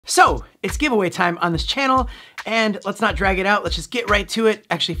So, it's giveaway time on this channel, and let's not drag it out, let's just get right to it.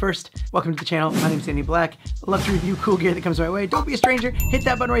 Actually, first, welcome to the channel. My name's Danny Black. I love to review cool gear that comes my way. Don't be a stranger, hit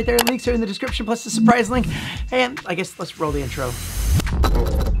that button right there, links are in the description, plus the surprise link. And I guess let's roll the intro.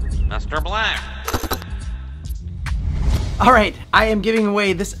 Mr. Black. All right, I am giving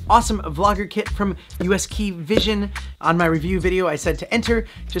away this awesome vlogger kit from US Key Vision. On my review video, I said to enter,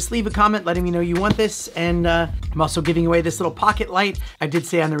 just leave a comment letting me know you want this, and I'm also giving away this little pocket light. I did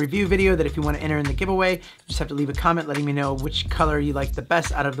say on the review video that if you want to enter in the giveaway, you just have to leave a comment letting me know which color you like the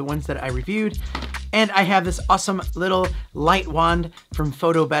best out of the ones that I reviewed. And I have this awesome little light wand from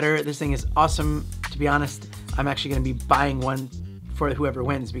Photo Better. This thing is awesome. To be honest, I'm actually gonna be buying one for whoever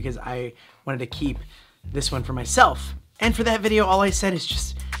wins because I wanted to keep this one for myself. And for that video, all I said is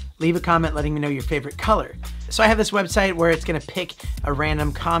just leave a comment letting me know your favorite color. So I have this website where it's gonna pick a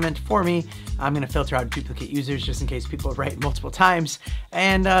random comment for me. I'm gonna filter out duplicate users just in case people write multiple times.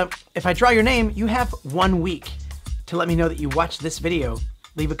 And if I draw your name, you have 1 week to let me know that you watched this video.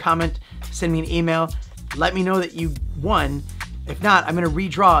 Leave a comment, send me an email, let me know that you won. If not, I'm gonna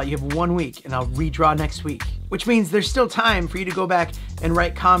redraw. You have 1 week and I'll redraw next week, which means there's still time for you to go back and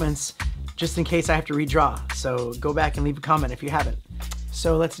write comments just in case I have to redraw. So go back and leave a comment if you haven't.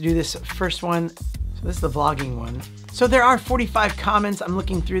 So let's do this first one. So this is the vlogging one. So there are 45 comments. I'm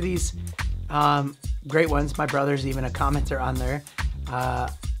looking through these great ones. My brother's even a commenter on there.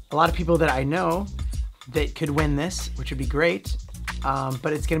 A lot of people that I know that could win this, which would be great,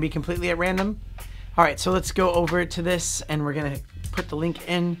 but it's gonna be completely at random. All right, so let's go over to this and we're gonna put the link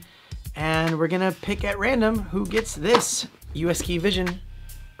in and we're gonna pick at random who gets this US Key Vision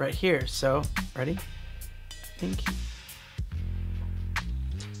right here. So, ready? Think.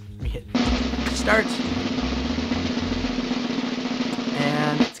 Let me hit start.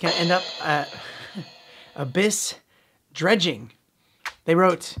 And it's gonna end up at Abyss Dredging. They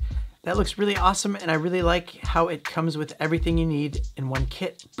wrote, that looks really awesome and I really like how it comes with everything you need in one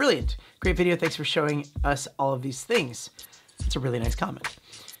kit. Brilliant. Great video. Thanks for showing us all of these things. It's a really nice comment.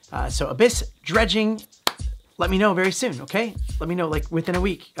 So Abyss Dredging, let me know very soon, okay? Let me know like within a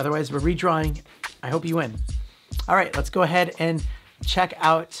week. Otherwise, we're redrawing. I hope you win. All right, let's go ahead and check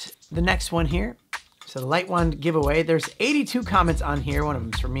out the next one here. So the light wand giveaway. There's 82 comments on here. One of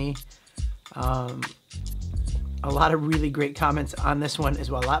them's for me. A lot of really great comments on this one as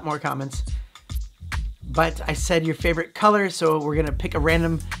well. A lot more comments. But I said your favorite color, so we're gonna pick a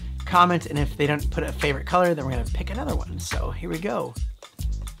random comment, and if they don't put a favorite color, then we're gonna pick another one. So here we go.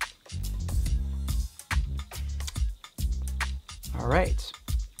 All right,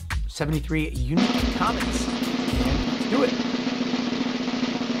 73 unique comments. Let's do it.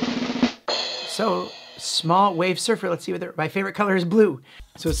 So, Small Wave Surfer, let's see what my favorite color is blue.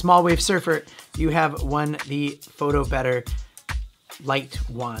 So Small Wave Surfer, you have won the Photo Better light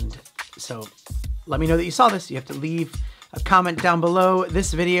wand. So let me know that you saw this. You have to leave a comment down below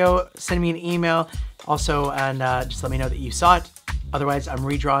this video, send me an email also, and just let me know that you saw it. Otherwise, I'm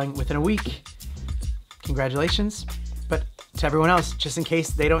redrawing within a week. Congratulations. But to everyone else, just in case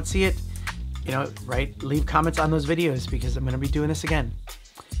they don't see it, you know, right, leave comments on those videos because I'm gonna be doing this again.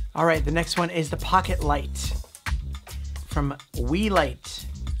 All right, the next one is the Pocket Light from We Light.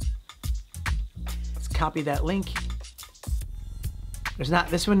 Let's copy that link.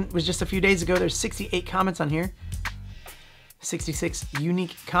 This one was just a few days ago. There's 68 comments on here. 66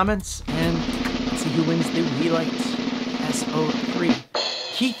 unique comments, and let's see who wins the We Light SO3.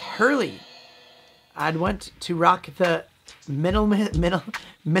 Keith Hurley. I'd want to rock the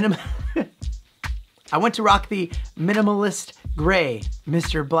I went to rock the minimalist gray,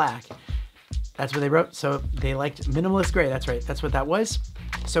 Mr. Black. That's what they wrote. So they liked minimalist gray. That's right. That's what that was.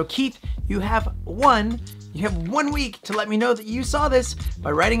 So Keith, you have won. You have 1 week to let me know that you saw this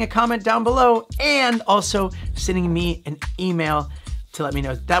by writing a comment down below and also sending me an email to let me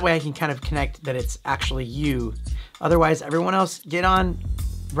know. That way I can kind of connect that it's actually you. Otherwise, everyone else get on,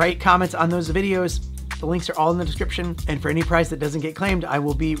 write comments on those videos. The links are all in the description. And for any prize that doesn't get claimed, I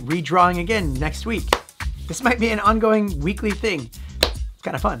will be redrawing again next week. This might be an ongoing weekly thing. It's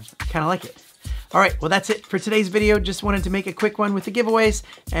kind of fun. I kind of like it. All right, well, that's it for today's video. Just wanted to make a quick one with the giveaways,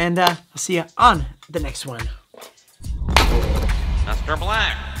 and I'll see you on the next one. Mr.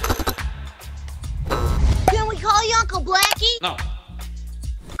 Black. Can we call you Uncle Blackie? No.